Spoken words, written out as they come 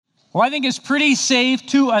Well, I think it's pretty safe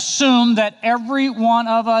to assume that every one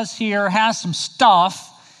of us here has some stuff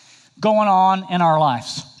going on in our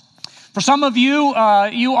lives. For some of you,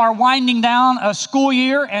 you are winding down a school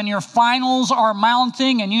year and your finals are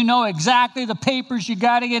mounting and you know exactly the papers you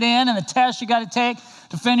got to get in and the tests you got to take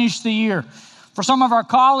to finish the year. For some of our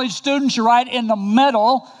college students, you're right in the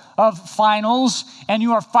middle of finals and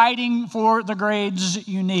you are fighting for the grades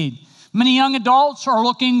you need. Many young adults are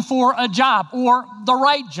looking for a job or the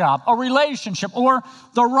right job, a relationship or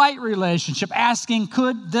the right relationship, asking,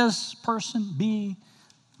 could this person be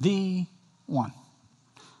the one?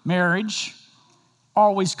 Marriage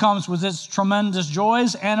always comes with its tremendous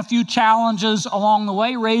joys and a few challenges along the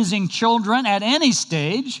way. Raising children at any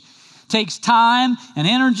stage takes time and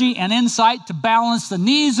energy and insight to balance the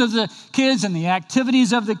needs of the kids and the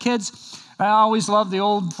activities of the kids. I always love the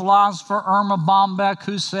old philosopher Erma Bombeck,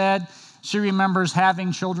 who said she remembers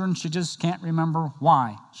having children. She just can't remember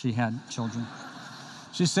why she had children.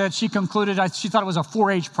 She said she concluded she thought it was a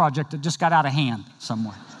 4-H project that just got out of hand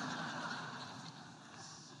somewhere.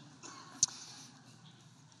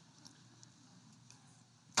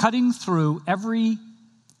 Cutting through every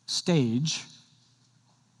stage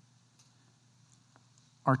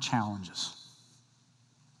are challenges.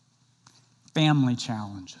 Family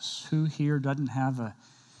challenges. Who here doesn't have a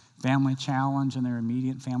family challenge in their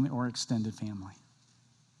immediate family or extended family?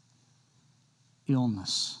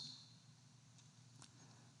 Illness.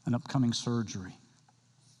 An upcoming surgery.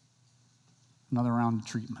 Another round of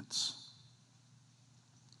treatments.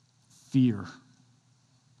 Fear.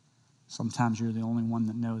 Sometimes you're the only one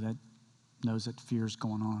that knows that fear is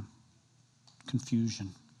going on. Confusion.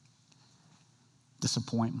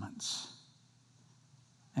 Disappointments.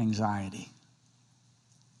 Anxiety.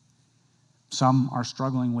 Some are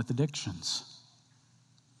struggling with addictions,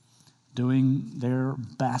 doing their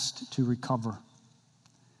best to recover.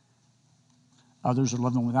 Others are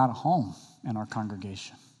living without a home in our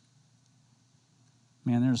congregation.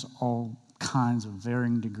 Man, there's all kinds of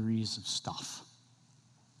varying degrees of stuff.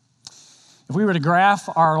 If we were to graph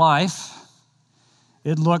our life,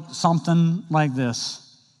 it'd look something like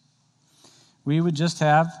this. We would just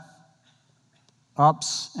have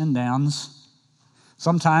ups and downs.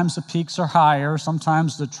 Sometimes the peaks are higher,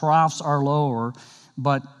 sometimes the troughs are lower,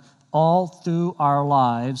 but all through our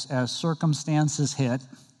lives, as circumstances hit,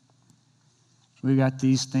 we got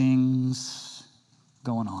these things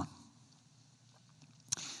going on.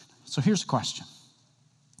 So here's the question.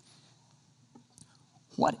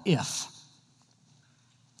 What if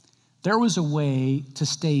there was a way to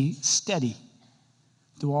stay steady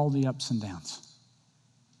through all the ups and downs?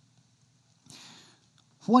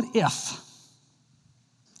 What if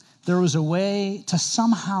there was a way to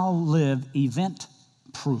somehow live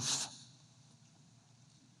event-proof?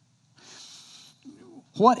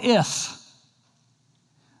 What if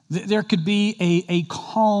there could be a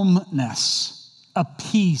calmness, a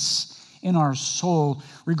peace in our soul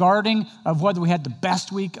regarding of whether we had the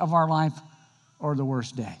best week of our life or the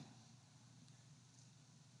worst day?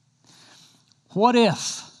 What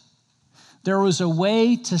if there was a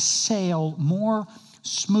way to sail more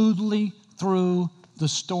smoothly through the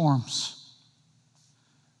storms?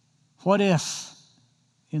 What if,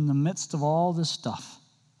 in the midst of all this stuff,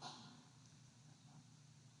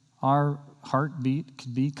 our heartbeat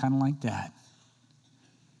could be kind of like that?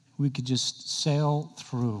 We could just sail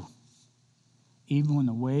through, even when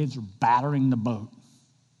the waves are battering the boat.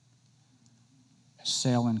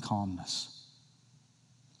 Sail in calmness.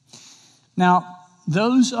 Now,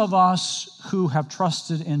 those of us who have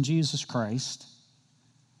trusted in Jesus Christ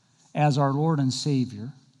as our Lord and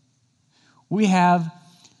Savior, we have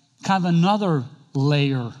kind of another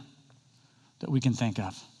layer that we can think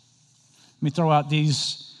of. Let me throw out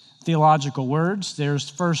these theological words. There's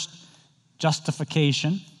first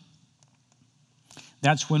justification.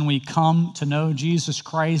 That's when we come to know Jesus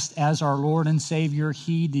Christ as our Lord and Savior.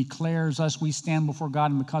 He declares us, we stand before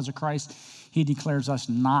God, and because of Christ, He declares us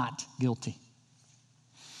not guilty.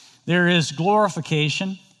 There is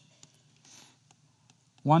glorification.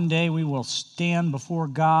 One day we will stand before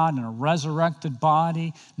God in a resurrected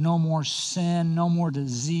body. No more sin, no more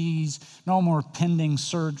disease, no more pending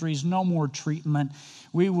surgeries, no more treatment.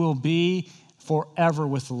 We will be forever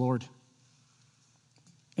with the Lord.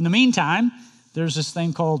 In the meantime, there's this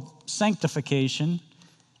thing called sanctification.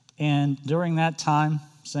 And during that time,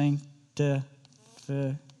 sanctification,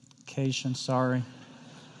 sorry.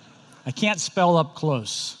 I can't spell up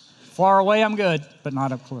close. Far away, I'm good, but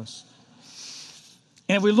not up close.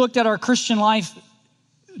 And if we looked at our Christian life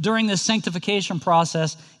during this sanctification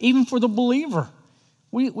process, even for the believer,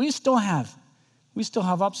 we still have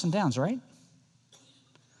ups and downs, right?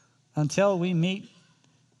 until we meet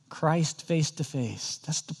Christ face to face.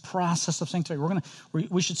 That's the process of sanctification.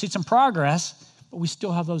 We should see some progress, but we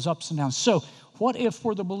still have those ups and downs. So what if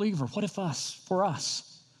for the believer? What if for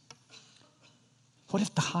us? What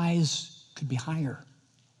if the highs could be higher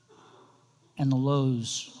and the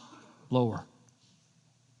lows lower?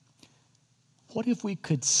 What if we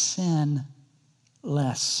could sin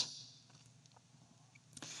less?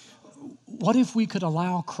 What if we could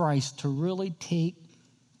allow Christ to really take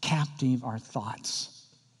captive our thoughts?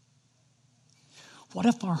 What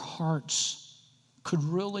if our hearts could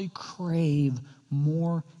really crave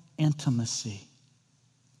more intimacy?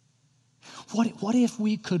 What if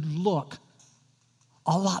we could look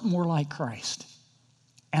a lot more like Christ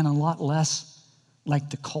and a lot less like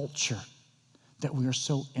the culture that we are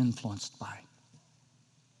so influenced by?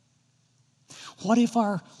 What if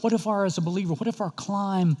as a believer, what if our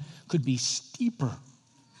climb could be steeper,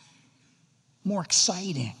 more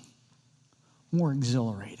exciting, more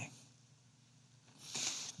exhilarating?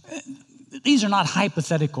 These are not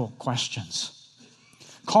hypothetical questions.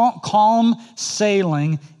 Calm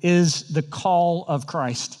sailing is the call of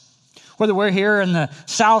Christ. Whether we're here in the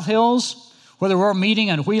South Hills, whether we're meeting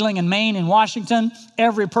at Wheeling in Maine in Washington,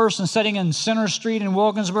 every person sitting in Center Street in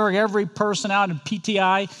Wilkinsburg, every person out in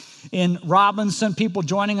PTI in Robinson, people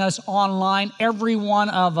joining us online, every one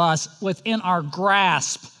of us within our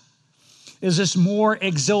grasp is this more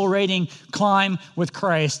exhilarating climb with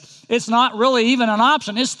Christ. It's not really even an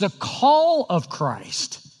option. It's the call of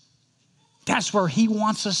Christ. That's where he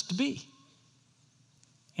wants us to be.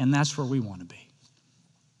 And that's where we want to be.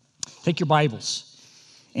 Take your Bibles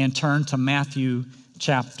and turn to Matthew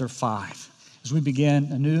chapter 5 as we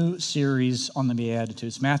begin a new series on the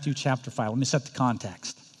Beatitudes. Matthew chapter 5. Let me set the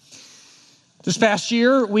context. This past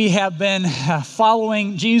year, we have been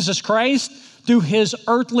following Jesus Christ through his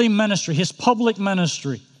earthly ministry, his public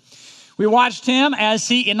ministry. We watched him as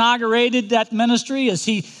he inaugurated that ministry, as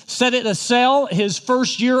he set it to sail, his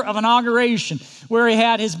first year of inauguration, where he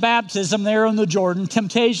had his baptism there in the Jordan,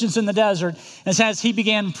 temptations in the desert, as he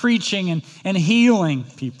began preaching and healing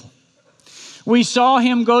people. We saw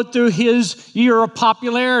him go through his year of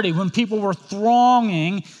popularity when people were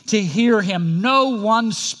thronging to hear him. No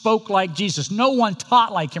one spoke like Jesus. No one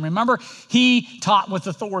taught like him. Remember, he taught with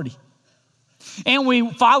authority. And we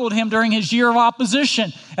followed him during his year of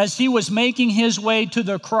opposition as he was making his way to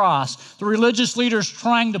the cross. The religious leaders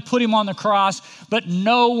trying to put him on the cross, but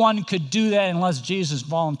no one could do that unless Jesus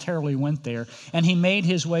voluntarily went there. And he made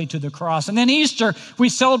his way to the cross. And then Easter, we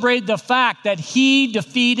celebrated the fact that he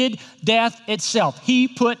defeated death itself. He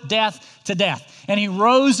put death to death. And he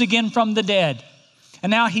rose again from the dead.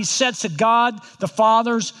 And now he sits at God the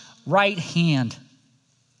Father's right hand.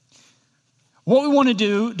 What we want to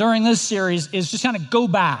do during this series is just kind of go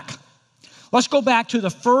back. Let's go back to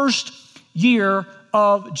the first year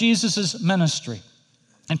of Jesus' ministry.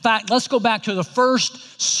 In fact, let's go back to the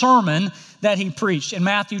first sermon that he preached in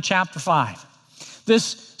Matthew chapter 5.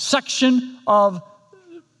 This section of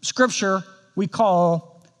Scripture we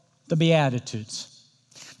call the Beatitudes.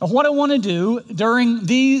 Now, what I want to do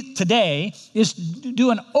today is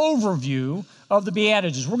do an overview of the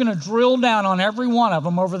Beatitudes. We're going to drill down on every one of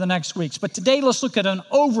them over the next weeks. But today, let's look at an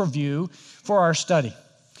overview for our study.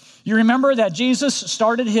 You remember that Jesus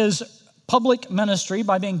started his public ministry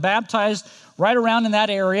by being baptized right around in that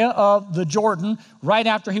area of the Jordan. Right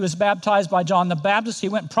after he was baptized by John the Baptist, he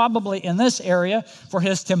went probably in this area for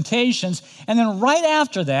his temptations. And then right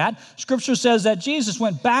after that, Scripture says that Jesus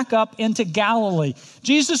went back up into Galilee.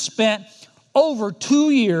 Jesus spent over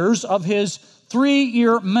 2 years of his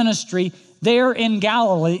 3-year ministry there in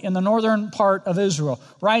Galilee, in the northern part of Israel.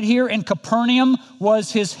 Right here in Capernaum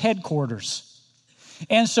was his headquarters.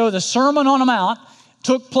 And so the Sermon on the Mount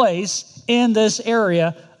took place in this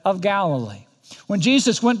area of Galilee. When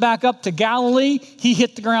Jesus went back up to Galilee, he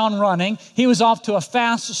hit the ground running. He was off to a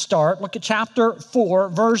fast start. Look at chapter 4,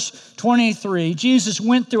 verse 23. Jesus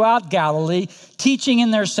went throughout Galilee, teaching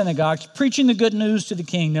in their synagogues, preaching the good news to the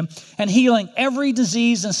kingdom, and healing every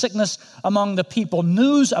disease and sickness among the people.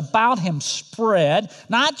 News about him spread,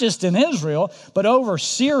 not just in Israel, but over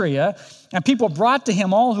Syria. And people brought to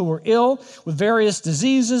him all who were ill with various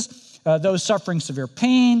diseases, those suffering severe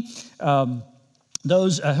pain,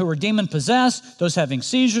 those who were demon-possessed, those having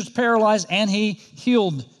seizures, paralyzed, and he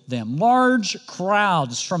healed them. Large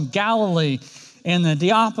crowds from Galilee and the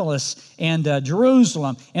Decapolis and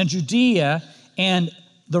Jerusalem and Judea and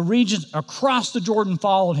the regions across the Jordan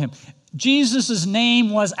followed him. Jesus'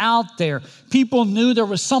 name was out there. People knew there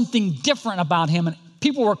was something different about him, and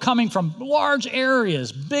people were coming from large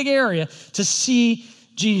areas, big area, to see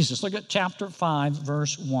Jesus. Look at chapter 5,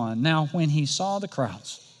 verse 1. Now, when he saw the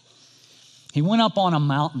crowds, He went up on a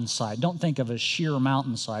mountainside. Don't think of a sheer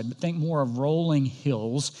mountainside, but think more of rolling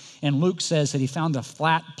hills. And Luke says that he found a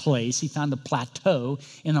flat place. He found a plateau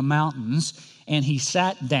in the mountains, and he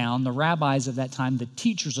sat down. The rabbis of that time, the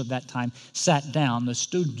teachers of that time, sat down. The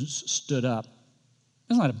students stood up.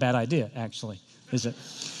 That's not a bad idea, actually, is it?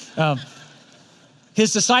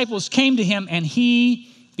 His disciples came to him, and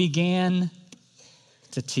he began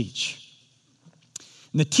to teach.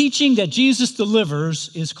 And the teaching that Jesus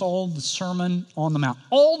delivers is called the Sermon on the Mount.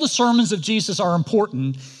 All the sermons of Jesus are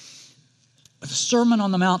important, but the Sermon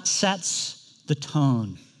on the Mount sets the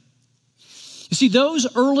tone. You see, those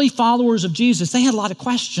early followers of Jesus, they had a lot of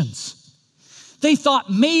questions. They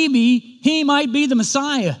thought maybe he might be the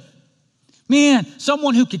Messiah. Man,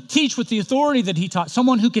 someone who could teach with the authority that he taught,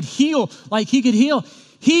 someone who could heal like he could heal.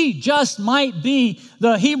 He just might be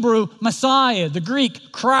the Hebrew Messiah, the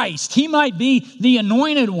Greek Christ. He might be the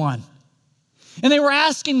anointed one. And they were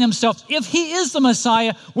asking themselves, if he is the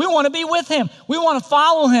Messiah, we want to be with him. We want to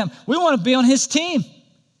follow him. We want to be on his team.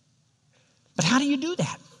 But how do you do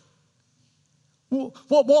that?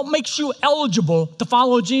 What makes you eligible to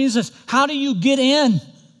follow Jesus? How do you get in?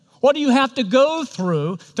 What do you have to go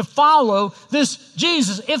through to follow this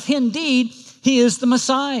Jesus, if indeed he is the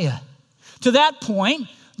Messiah? To that point,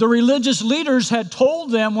 the religious leaders had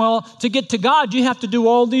told them, well, to get to God, you have to do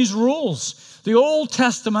all these rules. The Old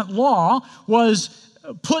Testament law was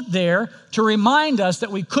put there to remind us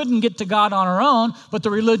that we couldn't get to God on our own, but the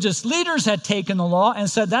religious leaders had taken the law and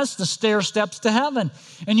said, that's the stair steps to heaven.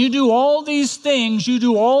 And you do all these things, you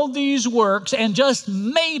do all these works, and just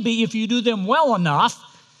maybe if you do them well enough,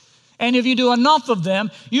 and if you do enough of them,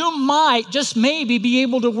 you might just maybe be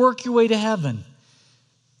able to work your way to heaven.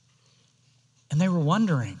 And they were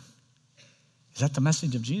wondering, is that the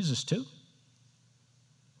message of Jesus too?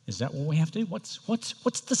 Is that what we have to do?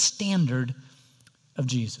 What's the standard of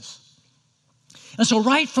Jesus? And so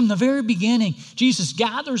right from the very beginning, Jesus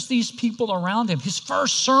gathers these people around him. His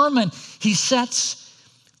first sermon, he sets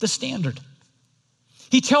the standard.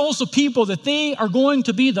 He tells the people that they are going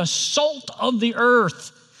to be the salt of the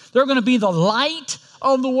earth. They're going to be the light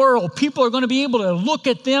of the world. People are going to be able to look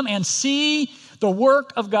at them and see the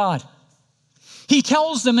work of God. He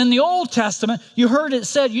tells them in the Old Testament, you heard it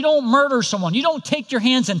said, you don't murder someone. You don't take your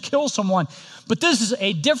hands and kill someone. But this is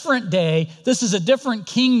a different day. This is a different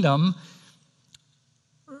kingdom.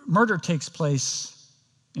 Murder takes place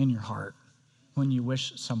in your heart when you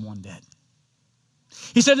wish someone dead.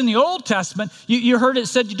 He said in the Old Testament, you heard it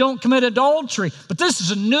said you don't commit adultery. But this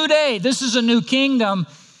is a new day. This is a new kingdom.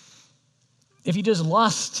 If you just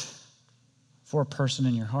lust for a person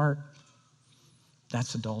in your heart,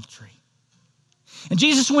 that's adultery. And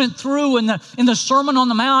Jesus went through in the Sermon on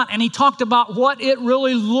the Mount, and he talked about what it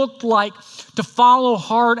really looked like to follow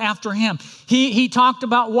hard after him. He talked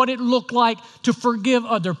about what it looked like to forgive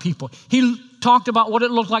other people. He talked about what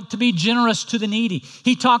it looked like to be generous to the needy.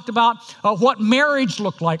 He talked about what marriage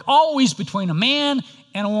looked like, always between a man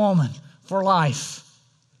and a woman for life.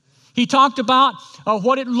 He talked about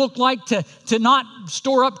what it looked like to not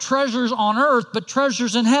store up treasures on earth, but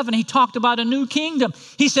treasures in heaven. He talked about a new kingdom.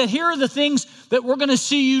 He said, here are the things that we're going to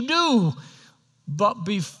see you do. But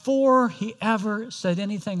before he ever said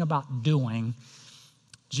anything about doing,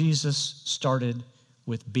 Jesus started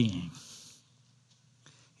with being.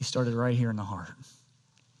 He started right here in the heart.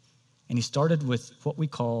 And he started with what we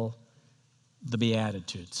call the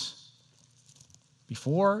Beatitudes.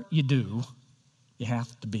 Before you do, you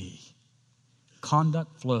have to be.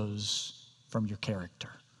 Conduct flows from your character,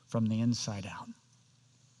 from the inside out.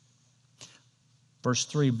 Verse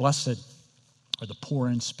 3, blessed are the poor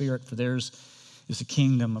in spirit, for theirs is the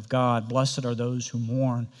kingdom of God. Blessed are those who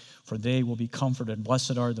mourn, for they will be comforted.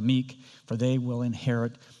 Blessed are the meek, for they will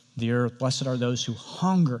inherit the earth. Blessed are those who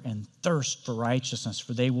hunger and thirst for righteousness,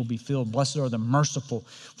 for they will be filled. Blessed are the merciful,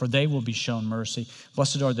 for they will be shown mercy.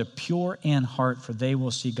 Blessed are the pure in heart, for they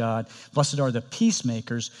will see God. Blessed are the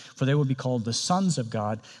peacemakers, for they will be called the sons of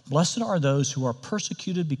God. Blessed are those who are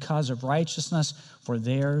persecuted because of righteousness, for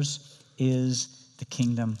theirs is the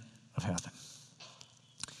kingdom of heaven.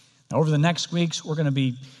 Now, over the next weeks, we're going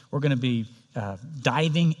to be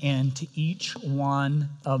diving into each one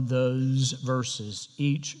of those verses,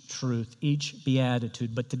 each truth, each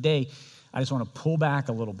beatitude. But today, I just want to pull back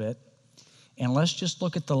a little bit and let's just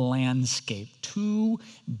look at the landscape. Two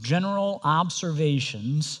general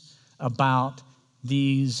observations about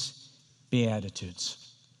these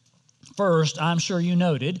beatitudes. First, I'm sure you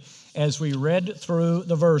noted as we read through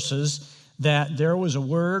the verses that there was a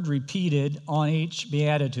word repeated on each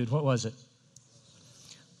beatitude. What was it?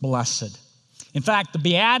 Blessed. In fact, the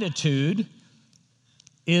beatitude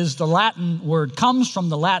is the Latin word, comes from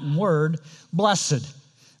the Latin word blessed.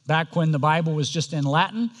 Back when the Bible was just in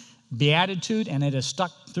Latin, beatitude, and it has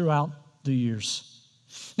stuck throughout the years.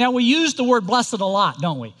 Now, we use the word blessed a lot,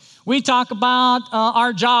 don't we? We talk about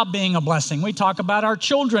our job being a blessing. We talk about our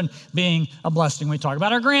children being a blessing. We talk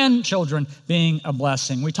about our grandchildren being a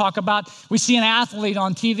blessing. We see an athlete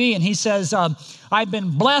on TV and he says, I've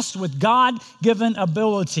been blessed with God-given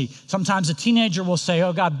ability. Sometimes a teenager will say,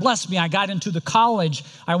 oh, God bless me. I got into the college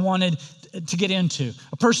I wanted to get into.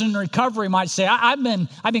 A person in recovery might say, I've been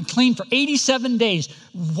clean for 87 days.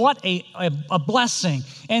 What a blessing.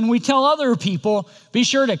 And we tell other people, be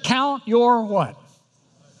sure to count your what?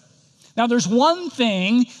 Now, there's one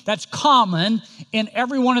thing that's common in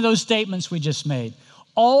every one of those statements we just made.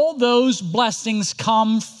 All those blessings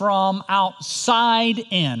come from outside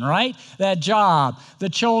in, right? That job, the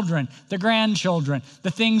children, the grandchildren,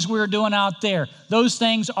 the things we're doing out there. Those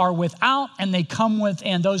things are without and they come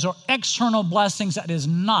within. Those are external blessings. That is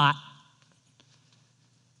not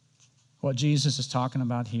what Jesus is talking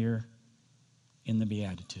about here in the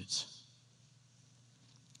Beatitudes.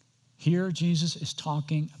 Here, Jesus is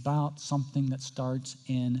talking about something that starts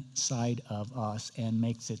inside of us and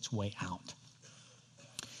makes its way out.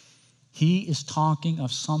 He is talking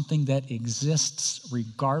of something that exists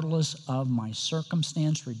regardless of my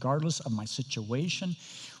circumstance, regardless of my situation,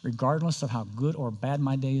 regardless of how good or bad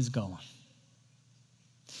my day is going.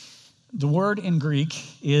 The word in Greek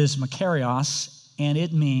is makarios, and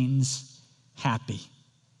it means happy.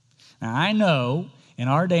 Now, I know in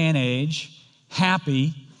our day and age,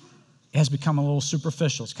 happy has become a little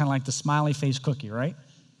superficial. It's kind of like the smiley face cookie, right?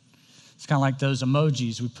 It's kind of like those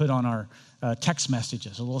emojis we put on our text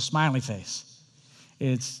messages, a little smiley face.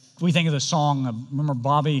 We think of the song, remember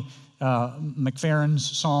Bobby McFerrin's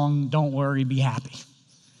song, Don't Worry, Be Happy,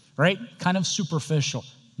 right? Kind of superficial,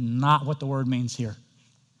 not what the word means here.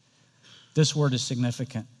 This word is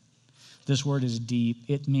significant. This word is deep.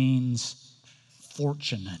 It means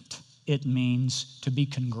fortunate. It means to be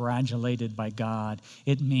congratulated by God.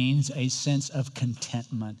 It means a sense of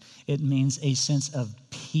contentment. It means a sense of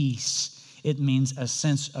peace. It means a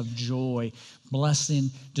sense of joy. Blessing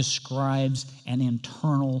describes an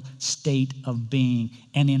internal state of being,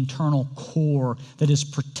 an internal core that is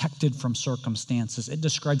protected from circumstances. It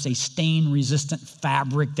describes a stain-resistant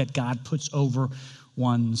fabric that God puts over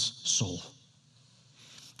one's soul.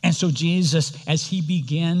 And so Jesus, as he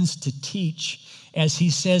begins to teach, as he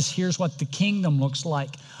says, here's what the kingdom looks like.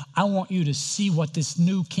 I want you to see what this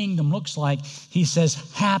new kingdom looks like. He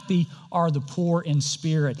says, happy are the poor in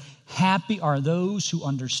spirit. Happy are those who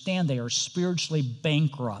understand they are spiritually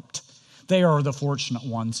bankrupt. They are the fortunate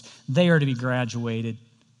ones. They are to be graduated.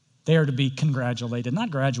 They are to be congratulated,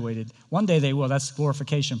 not graduated. One day they will, that's the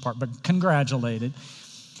glorification part, but congratulated.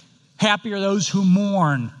 Happy are those who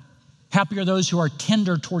mourn. Happy are those who are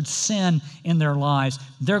tender towards sin in their lives.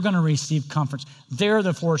 They're going to receive comforts. They're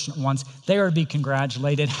the fortunate ones. They are to be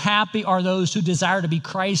congratulated. Happy are those who desire to be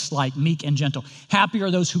Christ-like, meek and gentle. Happy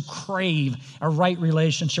are those who crave a right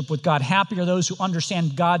relationship with God. Happy are those who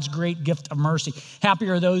understand God's great gift of mercy. Happy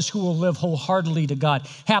are those who will live wholeheartedly to God.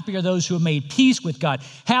 Happy are those who have made peace with God.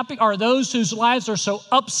 Happy are those whose lives are so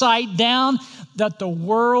upside down that the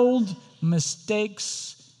world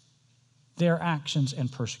mistakes their actions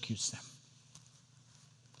and persecutes them.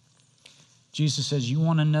 Jesus says, you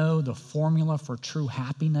want to know the formula for true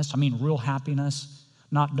happiness? I mean, real happiness,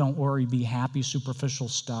 not don't worry, be happy, superficial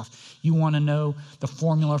stuff. You want to know the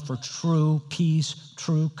formula for true peace,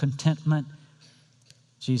 true contentment?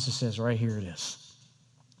 Jesus says, right here it is.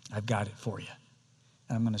 I've got it for you.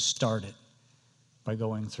 And I'm going to start it by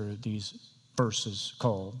going through these verses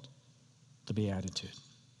called the Beatitude.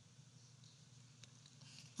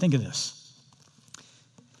 Think of this.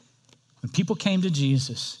 When people came to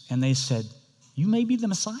Jesus and they said, you may be the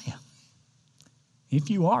Messiah.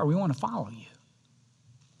 If you are, we want to follow you.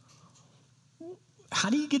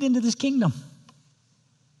 How do you get into this kingdom?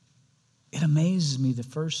 It amazes me. The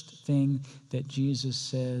first thing that Jesus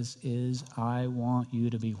says is, I want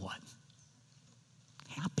you to be what?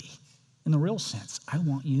 Happy. In the real sense, I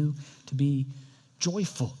want you to be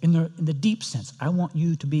joyful. In the deep sense, I want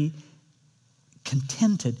you to be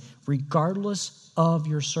contented regardless of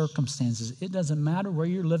your circumstances. It doesn't matter where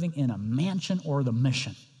you're living, in a mansion or the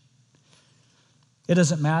mission. It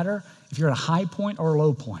doesn't matter if you're at a high point or a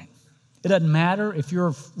low point. It doesn't matter if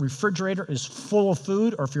your refrigerator is full of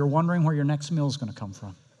food or if you're wondering where your next meal is going to come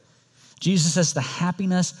from. Jesus says the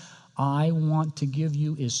happiness I want to give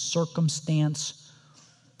you is circumstance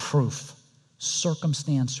proof.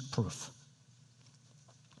 Circumstance proof.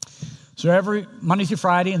 So every Monday through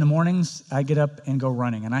Friday in the mornings, I get up and go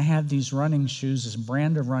running. And I have these running shoes, this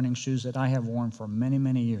brand of running shoes that I have worn for many,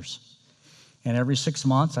 many years. And every 6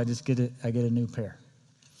 months, I get a new pair.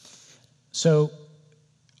 So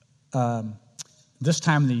this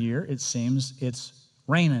time of the year, it seems it's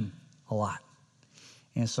raining a lot.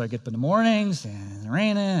 And so I get up in the mornings and it's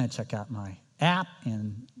raining. I check out my app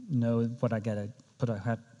and know what I got to put,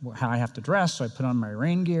 how I have to dress. So I put on my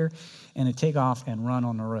rain gear and I take off and run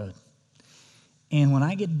on the road. And when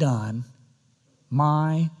I get done,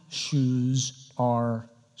 my shoes are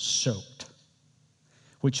soaked,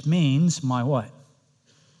 which means my what?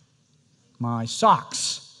 My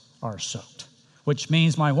socks are soaked, which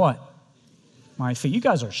means my what? My feet. You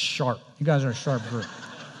guys are sharp. You guys are a sharp group.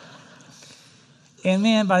 And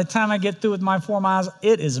then by the time I get through with my 4 miles,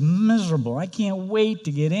 it is miserable. I can't wait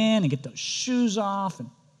to get in and get those shoes off and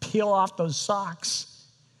peel off those socks.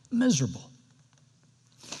 Miserable.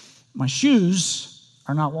 My shoes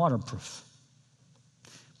are not waterproof,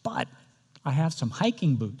 but I have some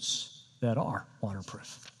hiking boots that are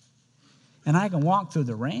waterproof. And I can walk through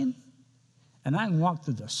the rain, and I can walk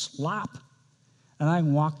through the slop, and I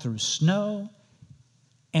can walk through snow,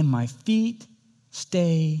 and my feet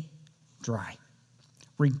stay dry.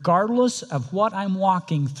 Regardless of what I'm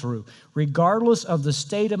walking through, regardless of the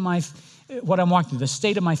state of what I'm walking through, the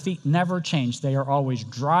state of my feet never change. They are always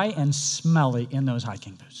dry and smelly in those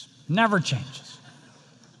hiking boots. Never changes.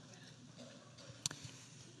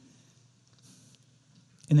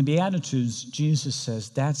 In the Beatitudes, Jesus says,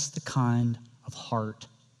 that's the kind of heart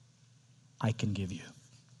I can give you.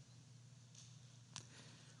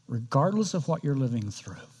 Regardless of what you're living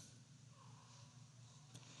through,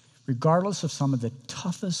 regardless of some of the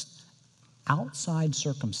toughest outside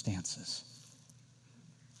circumstances,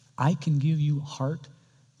 I can give you a heart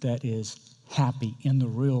that is happy in the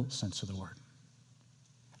real sense of the word.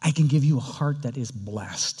 I can give you a heart that is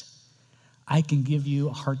blessed. I can give you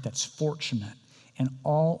a heart that's fortunate. And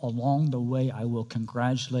all along the way, I will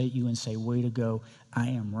congratulate you and say, way to go. I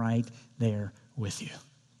am right there with you.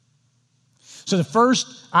 So the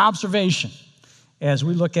first observation as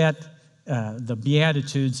we look at the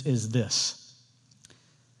Beatitudes is this.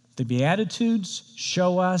 The Beatitudes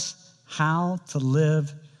show us how to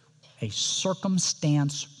live a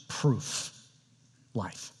circumstance-proof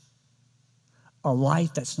life. A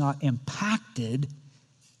life that's not impacted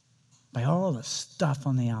by all the stuff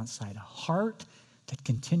on the outside. A heart that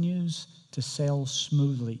continues to sail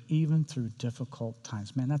smoothly even through difficult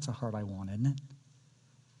times. Man, that's a heart I want, isn't it?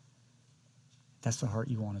 That's the heart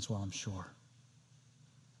you want as well, I'm sure.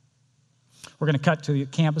 We're going to cut to the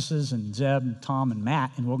campuses, and Zeb and Tom and Matt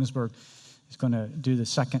in Wilkinsburg is going to do the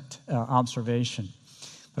second observation.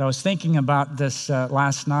 But I was thinking about this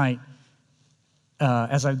last night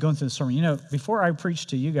as I was going through the sermon. You know, before I preach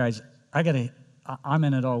to you guys, I'm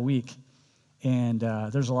in it all week. And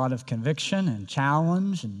there's a lot of conviction and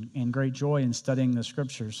challenge and great joy in studying the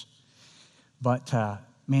scriptures. But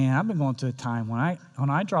man, I've been going through a time when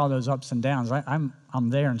I draw those ups and downs. I'm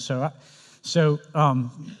there, and so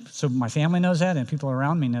my family knows that, and people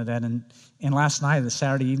around me know that. And last night, the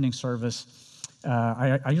Saturday evening service,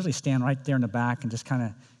 I usually stand right there in the back and just kind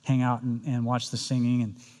of hang out and watch the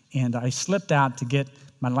singing. And I slipped out to get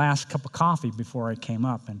my last cup of coffee before I came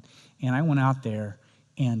up, and I went out there.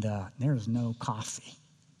 And there was no coffee.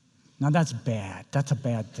 Now, that's bad. That's a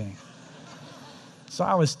bad thing. So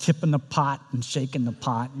I was tipping the pot and shaking the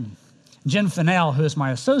pot. And Jen Fennell, who is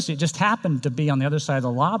my associate, just happened to be on the other side of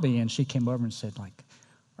the lobby, and she came over and said,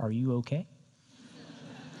 are you okay?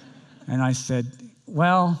 And I said,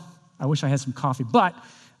 well, I wish I had some coffee, but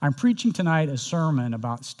I'm preaching tonight a sermon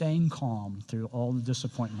about staying calm through all the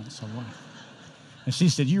disappointments of life. And she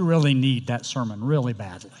said, you really need that sermon really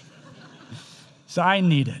badly. So I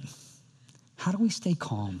need it. How do we stay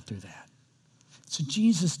calm through that? So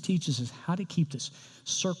Jesus teaches us how to keep this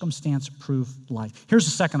circumstance-proof life. Here's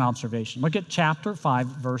the second observation. Look at chapter 5,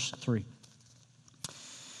 verse 3.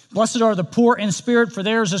 Blessed are the poor in spirit, for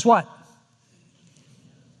theirs is what?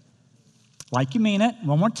 Like you mean it.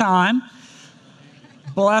 One more time.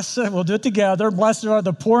 Blessed, we'll do it together. Blessed are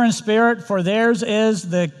the poor in spirit, for theirs is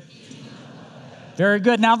the... Very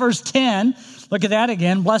good. Now verse 10. Look at that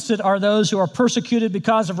again. Blessed are those who are persecuted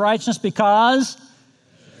because of righteousness, because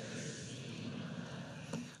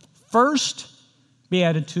first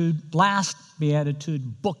beatitude, last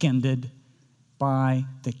beatitude, bookended by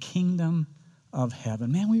the kingdom of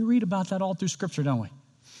heaven. Man, we read about that all through Scripture, don't we?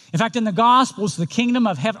 In fact, in the Gospels, the kingdom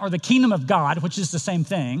of heaven, or the kingdom of God, which is the same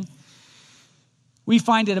thing, we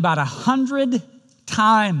find it about 100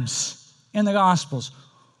 times in the Gospels.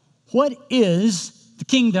 What is the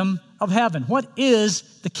kingdom of heaven? What is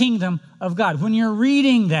the kingdom of God? When you're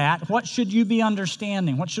reading that, what should you be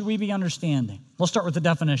understanding? What should we be understanding? Let's start with the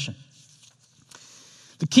definition.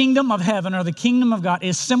 The kingdom of heaven or the kingdom of God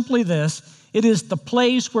is simply this. It is the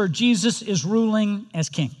place where Jesus is ruling as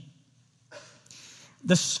king.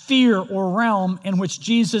 The sphere or realm in which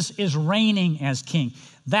Jesus is reigning as king.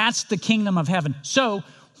 That's the kingdom of heaven. So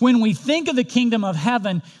when we think of the kingdom of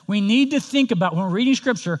heaven, we need to think about, when we're reading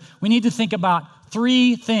Scripture, we need to think about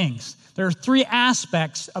three things. There are three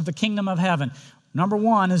aspects of the kingdom of heaven. Number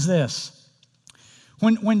one is this.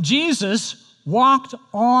 When Jesus walked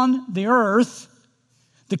on the earth,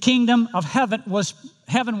 the kingdom of heaven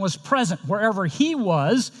was present. Wherever he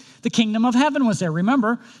was, the kingdom of heaven was there.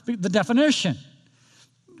 Remember the definition.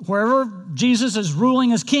 Wherever Jesus is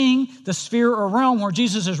ruling as king, the sphere or realm where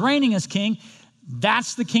Jesus is reigning as king,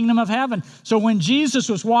 that's the kingdom of heaven. So when Jesus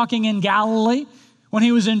was walking in Galilee, when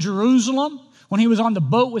he was in Jerusalem, when he was on the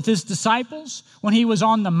boat with his disciples, when he was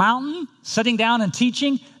on the mountain sitting down and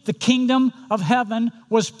teaching, the kingdom of heaven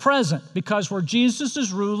was present, because where Jesus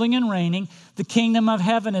is ruling and reigning, the kingdom of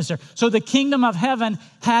heaven is there. So the kingdom of heaven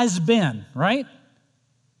has been, right?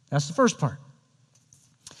 That's the first part.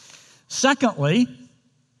 Secondly,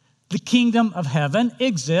 the kingdom of heaven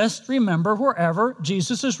exists, remember, wherever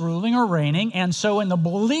Jesus is ruling or reigning. And so in the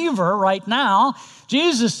believer right now,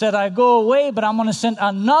 Jesus said, I go away, but I'm going to send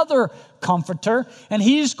another comforter, and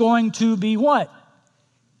he's going to be what?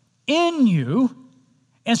 In you.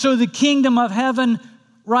 And so the kingdom of heaven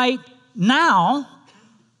right now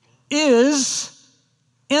is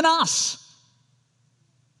in us.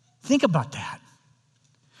 Think about that.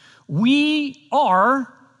 We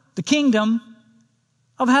are the kingdom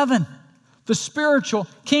of heaven, the spiritual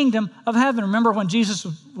kingdom of heaven. Remember when Jesus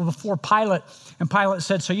was before Pilate, and Pilate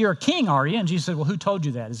said, so you're a king, are you? And Jesus said, well, who told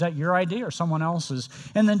you that? Is that your idea or someone else's?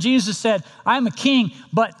 And then Jesus said, I'm a king,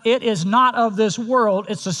 but it is not of this world.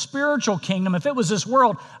 It's a spiritual kingdom. If it was this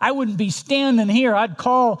world, I wouldn't be standing here. I'd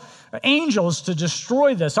call angels to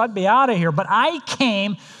destroy this. I'd be out of here. But I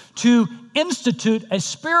came to institute a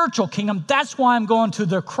spiritual kingdom. That's why I'm going to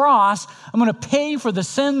the cross. I'm going to pay for the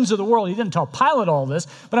sins of the world. He didn't tell Pilate all this,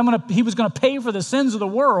 but he was going to pay for the sins of the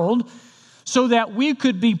world so that we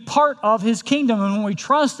could be part of his kingdom. And when we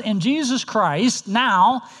trust in Jesus Christ,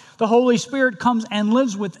 now the Holy Spirit comes and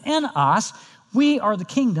lives within us. We are the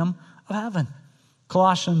kingdom of heaven.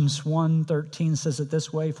 Colossians 1:13 says it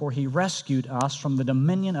this way, for he rescued us from the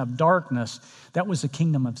dominion of darkness. That was the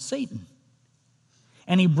kingdom of Satan.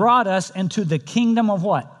 And he brought us into the kingdom of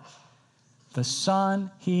what? The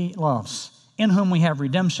Son he loves, in whom we have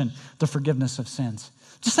redemption, the forgiveness of sins.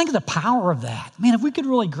 Just think of the power of that. Man, if we could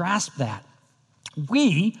really grasp that.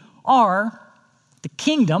 We are the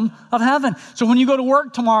kingdom of heaven. So when you go to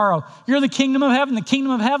work tomorrow, you're the kingdom of heaven. The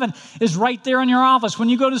kingdom of heaven is right there in your office. When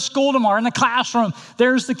you go to school tomorrow, in the classroom,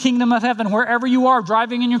 there's the kingdom of heaven. Wherever you are,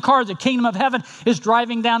 driving in your car, the kingdom of heaven is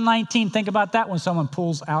driving down 19. Think about that when someone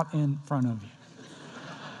pulls out in front of you.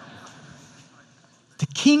 The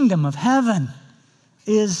kingdom of heaven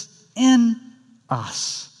is in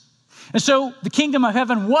us. And so the kingdom of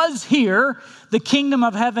heaven was here. The kingdom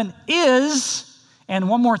of heaven is, and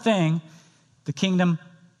one more thing, the kingdom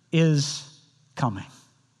is coming.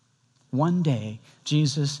 One day,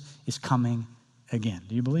 Jesus is coming again.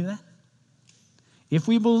 Do you believe that? If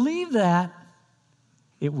we believe that,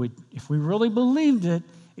 if we really believed it,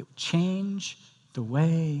 it would change the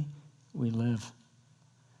way we live.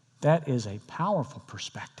 That is a powerful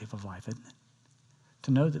perspective of life, isn't it?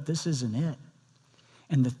 To know that this isn't it.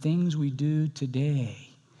 And the things we do today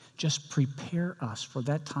just prepare us for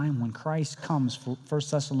that time when Christ comes. 1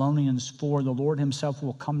 Thessalonians 4, the Lord himself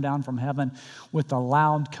will come down from heaven with a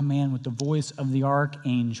loud command, with the voice of the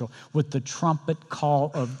archangel, with the trumpet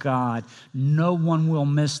call of God. No one will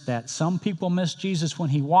miss that. Some people missed Jesus when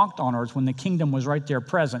he walked on earth, when the kingdom was right there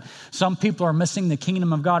present. Some people are missing the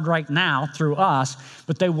kingdom of God right now through us,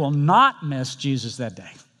 but they will not miss Jesus that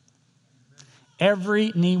day.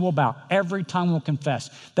 Every knee will bow. Every tongue will confess.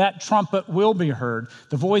 That trumpet will be heard.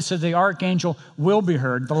 The voice of the archangel will be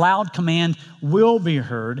heard. The loud command will be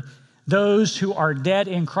heard. Those who are dead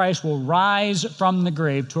in Christ will rise from the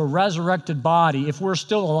grave to a resurrected body. If we're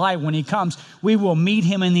still alive when he comes, we will meet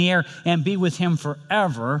him in the air and be with him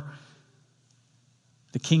forever.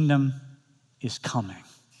 The kingdom is coming.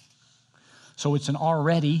 So it's an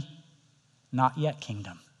already, not yet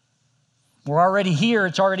kingdom. We're already here.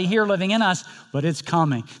 It's already here living in us, but it's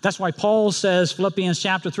coming. That's why Paul says, Philippians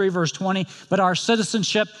chapter 3, verse 20, but our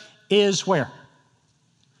citizenship is where?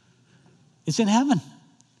 It's in heaven.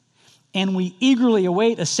 And we eagerly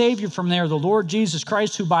await a Savior from there, the Lord Jesus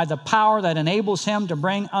Christ, who by the power that enables him to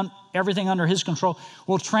bring everything under his control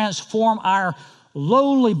will transform our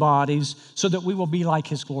lowly bodies so that we will be like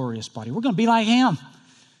his glorious body. We're going to be like him.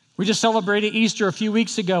 We just celebrated Easter a few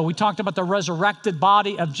weeks ago. We talked about the resurrected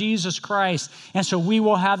body of Jesus Christ. And so we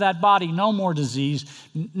will have that body. No more disease,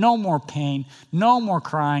 no more pain, no more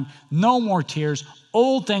crying, no more tears.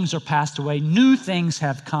 Old things are passed away. New things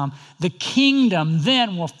have come. The kingdom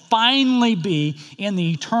then will finally be in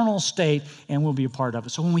the eternal state, and we'll be a part of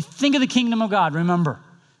it. So when we think of the kingdom of God, remember,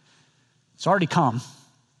 it's already come.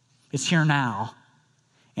 It's here now,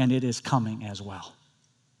 and it is coming as well.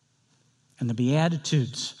 And the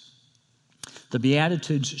Beatitudes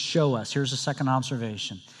show us, here's a second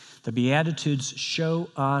observation. The Beatitudes show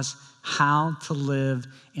us how to live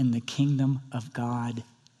in the kingdom of God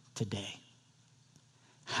today.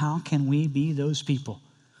 How can we be those people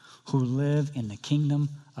who live in the kingdom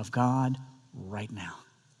of God right now?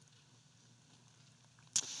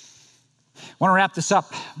 I want to wrap this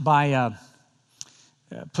up by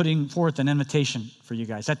putting forth an invitation for you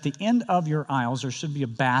guys. At the end of your aisles, there should be a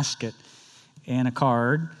basket and a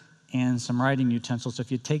card and some writing utensils.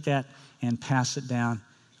 If you take that and pass it down,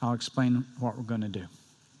 I'll explain what we're going to do.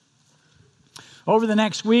 Over the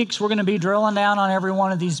next weeks, we're going to be drilling down on every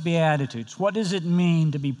one of these Beatitudes. What does it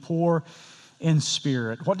mean to be poor in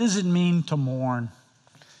spirit? What does it mean to mourn?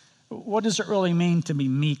 What does it really mean to be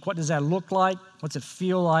meek? What does that look like? What's it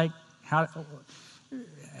feel like? How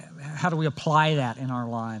do we apply that in our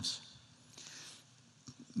lives?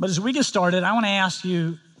 But as we get started, I want to ask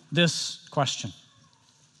you this question.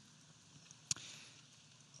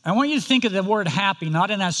 I want you to think of the word happy, not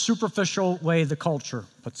in that superficial way the culture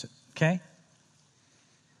puts it, okay?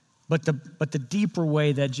 But the deeper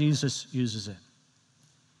way that Jesus uses it.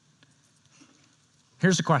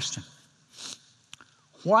 Here's the question.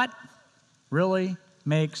 What really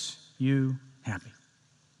makes you happy?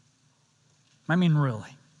 I mean, really.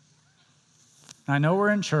 I know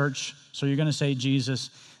we're in church, so you're going to say, Jesus,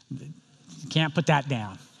 you can't put that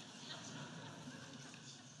down.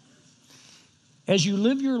 As you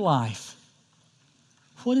live your life,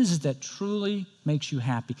 what is it that truly makes you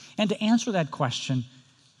happy? And to answer that question,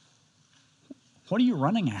 what are you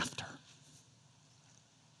running after?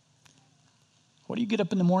 What do you get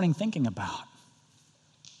up in the morning thinking about?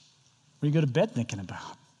 What do you go to bed thinking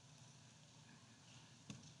about?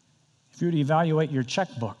 If you were to evaluate your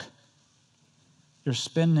checkbook, your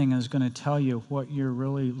spending is going to tell you what you're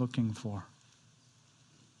really looking for.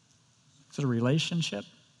 Is it a relationship?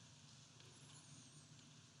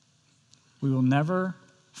 We will never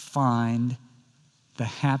find the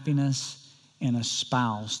happiness in a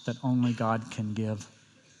spouse that only God can give.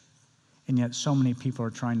 And yet so many people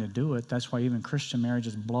are trying to do it. That's why even Christian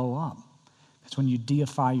marriages blow up. Because when you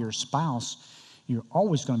deify your spouse, you're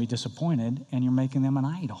always going to be disappointed and you're making them an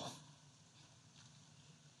idol.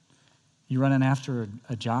 You're running after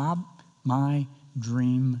a job? My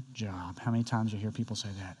dream job. How many times you hear people say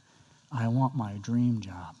that? I want my dream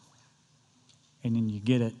job. And then you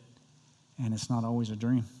get it, and it's not always a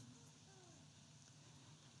dream.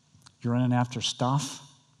 You're running after stuff.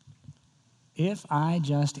 If I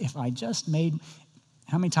just made,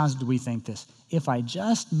 how many times do we think this? If I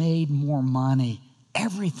just made more money,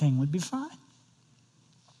 everything would be fine.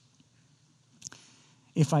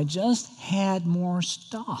 If I just had more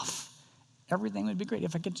stuff, everything would be great.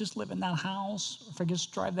 If I could just live in that house, if I could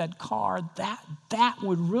just drive that car, that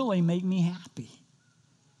would really make me happy.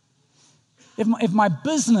 If my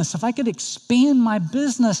business, if I could expand my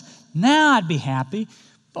business, now I'd be happy.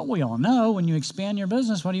 But we all know when you expand your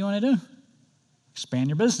business, what do you want to do? Expand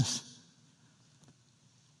your business.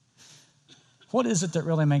 What is it that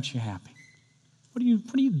really makes you happy? What are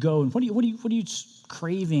you going? What are you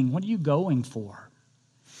craving? What are you going for?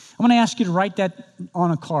 I'm going to ask you to write that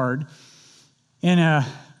on a card. And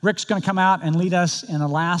Rick's going to come out and lead us in a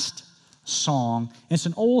last song. It's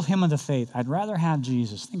an old hymn of the faith. I'd rather have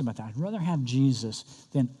Jesus. Think about that. I'd rather have Jesus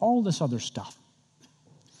than all this other stuff.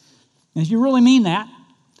 And if you really mean that,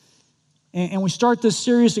 and we start this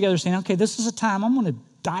series together saying, okay, this is a time I'm going to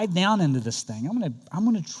dive down into this thing. I'm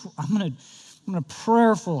going to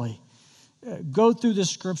prayerfully go through this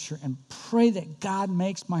scripture and pray that God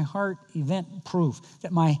makes my heart event-proof,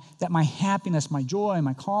 that my happiness, my joy,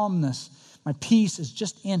 my calmness, my peace is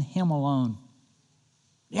just in Him alone.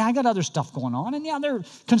 Yeah, I got other stuff going on, and yeah, there are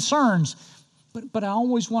concerns, but I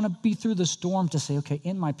always want to be through the storm to say, okay,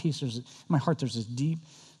 in my peace, in my heart, there's this deep,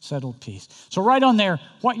 settled peace. So write on there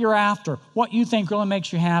what you're after, what you think really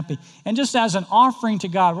makes you happy. And just as an offering to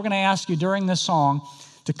God, we're going to ask you during this song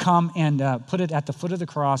to come and put it at the foot of the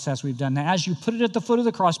cross as we've done. Now, as you put it at the foot of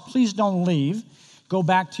the cross, please don't leave. Go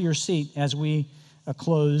back to your seat as we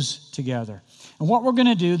close together. And what we're going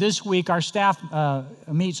to do this week, our staff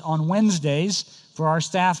meets on Wednesdays for our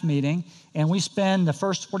staff meeting, and we spend the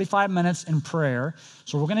first 45 minutes in prayer.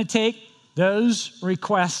 So we're going to take those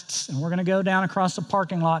requests, and we're going to go down across the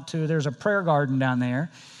parking lot to, there's a prayer garden down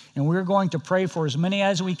there, and we're going to pray for as many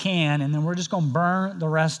as we can, and then we're just going to burn the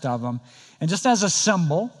rest of them. And just as a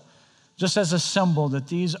symbol that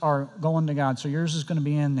these are going to God, so yours is going to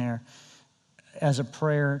be in there as a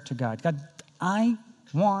prayer to God. God, I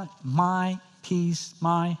want my peace,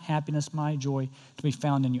 my happiness, my joy to be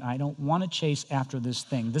found in you. I don't want to chase after this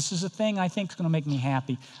thing. This is a thing I think is going to make me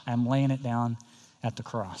happy. I'm laying it down at the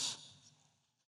cross.